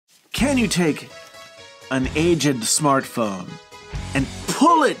Can you take an aged smartphone and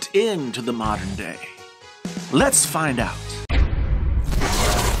pull it into the modern day? Let's find out.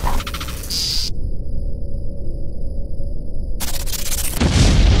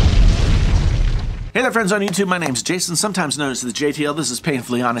 Hey there, friends on YouTube. My name's Jason, sometimes known as the JTL. This is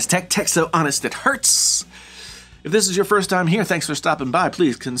Painfully Honest Tech. Tech so honest it hurts. If this is your first time here, thanks for stopping by.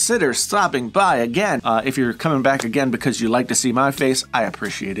 Please consider stopping by again. If you're coming back again because you like to see my face, I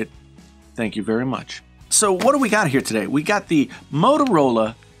appreciate it. Thank you very much. So what do we got here today? We got the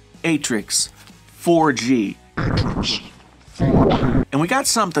Motorola Atrix 4G. And we got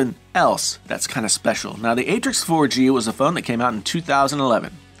something else that's kind of special. Now, the Atrix 4G was a phone that came out in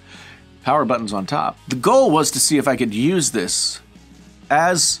 2011. Power buttons on top. The goal was to see if I could use this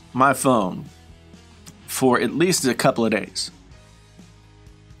as my phone for at least a couple of days.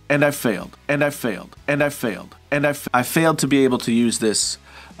 And I failed, and I failed, and I failed, and I failed to be able to use this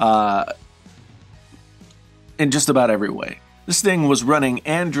in just about every way. This thing was running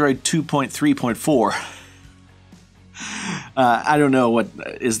Android 2.3.4. I don't know what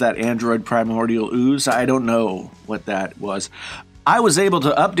is that Android primordial ooze. I don't know what that was. I was able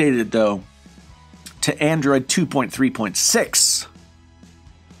to update it though to Android 2.3.6.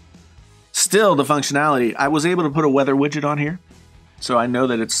 Still, the functionality, I was able to put a weather widget on here, so I know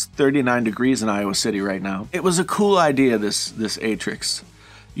that it's 39 degrees in Iowa City right now. It was a cool idea, this Atrix.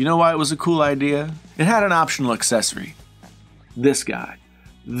 You know why it was a cool idea? It had an optional accessory. This guy.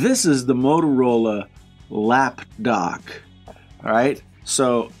 This is the Motorola Lapdock. All right,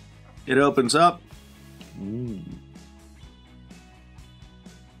 so it opens up.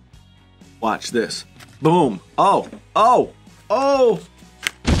 Watch this. Boom. Oh.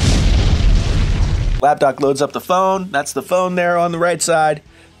 Lapdock loads up the phone. That's the phone there on the right side,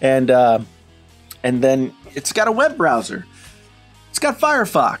 and then it's got a web browser. It's got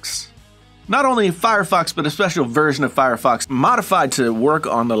Firefox. Not only Firefox, but a special version of Firefox modified to work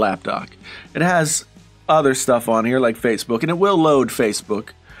on the Lapdock. It has other stuff on here like Facebook, and it will load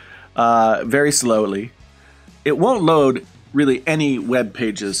Facebook very slowly. It won't load really any web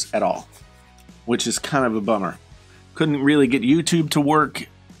pages at all, which is kind of a bummer. Couldn't really get YouTube to work.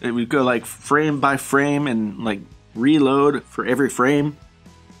 It would go like frame by frame and like reload for every frame.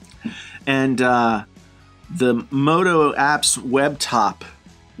 And the Moto apps web top.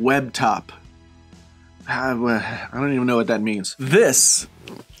 I don't even know what that means. This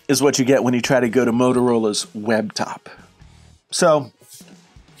is what you get when you try to go to Motorola's web top. So,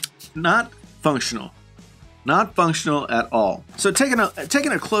 not functional. Not functional at all. So taking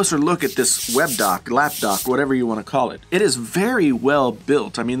a closer look at this lapdock, whatever you want to call it, it is very well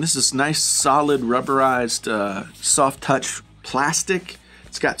built. I mean, this is nice, solid, rubberized, soft touch plastic.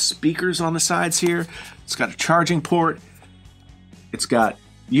 It's got speakers on the sides here. It's got a charging port. It's got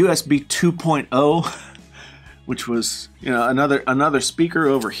USB 2.0, which was, you know, another speaker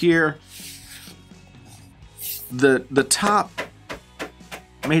over here. The top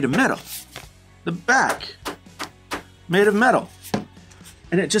made of metal. The back made of metal,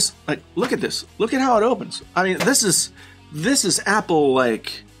 and it just, like, look at this. Look at how it opens. I mean, this is Apple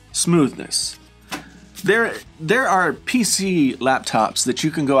like smoothness. There are PC laptops that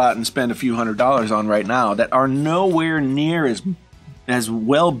you can go out and spend a few $100s on right now that are nowhere near as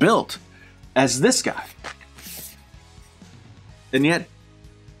well built as this guy, and yet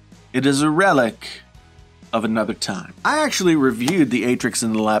it is a relic of another time. I actually reviewed the Atrix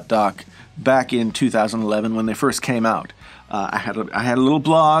and the Lapdock back in 2011 when they first came out. I had a little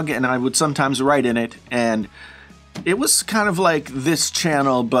blog, and I would sometimes write in it, and it was kind of like this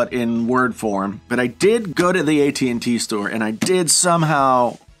channel but in word form. But I did go to the AT&T store, and I did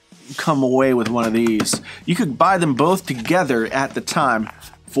somehow come away with one of these. You could buy them both together at the time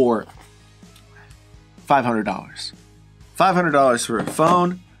for $500. $500 for a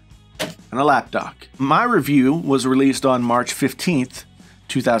phone and a Lapdock. My review was released on March 15th,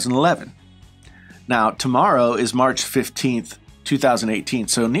 2011. Now, tomorrow is March 15th, 2018,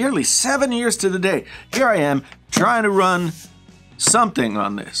 so nearly 7 years to the day. Here I am trying to run something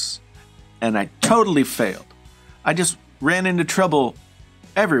on this, and I totally failed. I just ran into trouble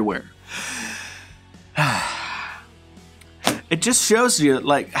everywhere. It just shows you,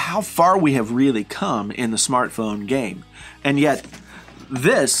 like, how far we have really come in the smartphone game. And yet,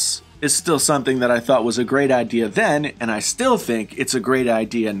 this is still something that I thought was a great idea then, and I still think it's a great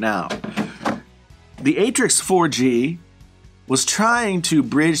idea now. The Atrix 4G was trying to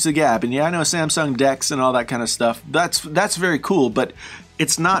bridge the gap, and yeah, I know Samsung DeX and all that kind of stuff. That's very cool, but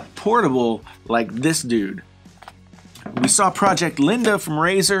it's not portable like this dude. We saw Project Linda from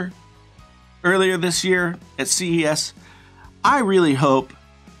Razer earlier this year at CES. I really hope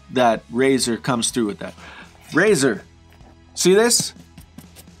that Razer comes through with that. Razer, see this?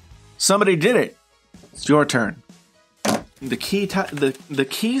 Somebody did it. It's your turn. The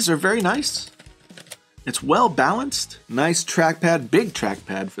keys are very nice. It's well balanced. Nice trackpad, big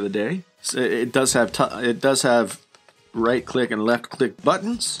trackpad for the day. So it does have right click and left click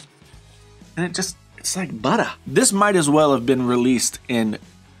buttons, and it's like butter. This might as well have been released in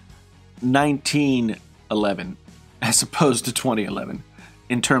 1911 as opposed to 2011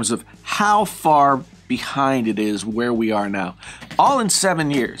 in terms of how far behind it is where we are now. All in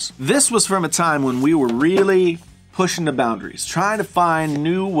 7 years. This was from a time when we were really pushing the boundaries, trying to find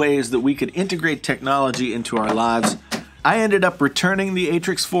new ways that we could integrate technology into our lives. I ended up returning the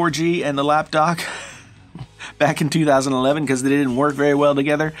Atrix 4G and the Lapdock back in 2011 because they didn't work very well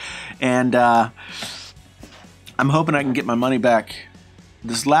together, and I'm hoping I can get my money back.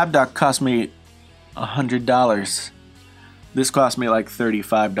 This Lapdock cost me $100. This cost me like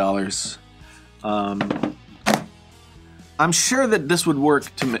 $35. I'm sure that this would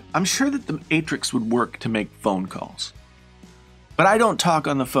work I'm sure that the Atrix would work to make phone calls, but I don't talk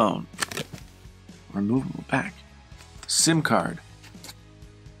on the phone. Removable back. SIM card.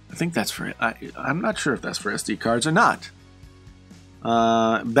 I think that's for I'm not sure if that's for SD cards or not.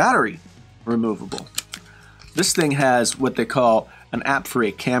 Battery removable. This thing has what they call an app for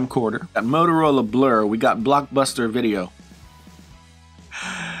a camcorder. Got Motorola Blur. We got Blockbuster Video.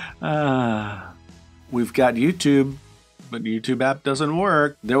 We've got YouTube, but the YouTube app doesn't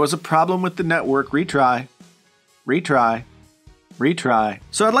work. There was a problem with the network. Retry. Retry. Retry.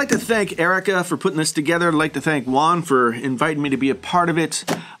 So I'd like to thank Erica for putting this together. I'd like to thank Juan for inviting me to be a part of it.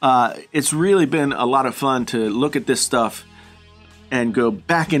 It's really been a lot of fun to look at this stuff and go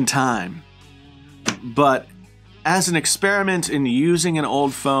back in time. But as an experiment in using an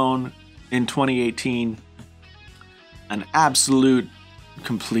old phone in 2018, an absolute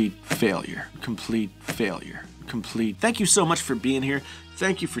complete failure. Complete failure. Complete. Thank you so much for being here.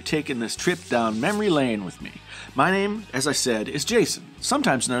 Thank you for taking this trip down memory lane with me. My name, as I said, is Jason,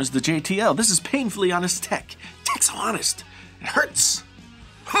 sometimes known as the JTL. This is Painfully Honest Tech. Tech's so honest. It hurts.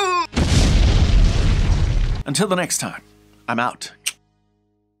 Until the next time, I'm out.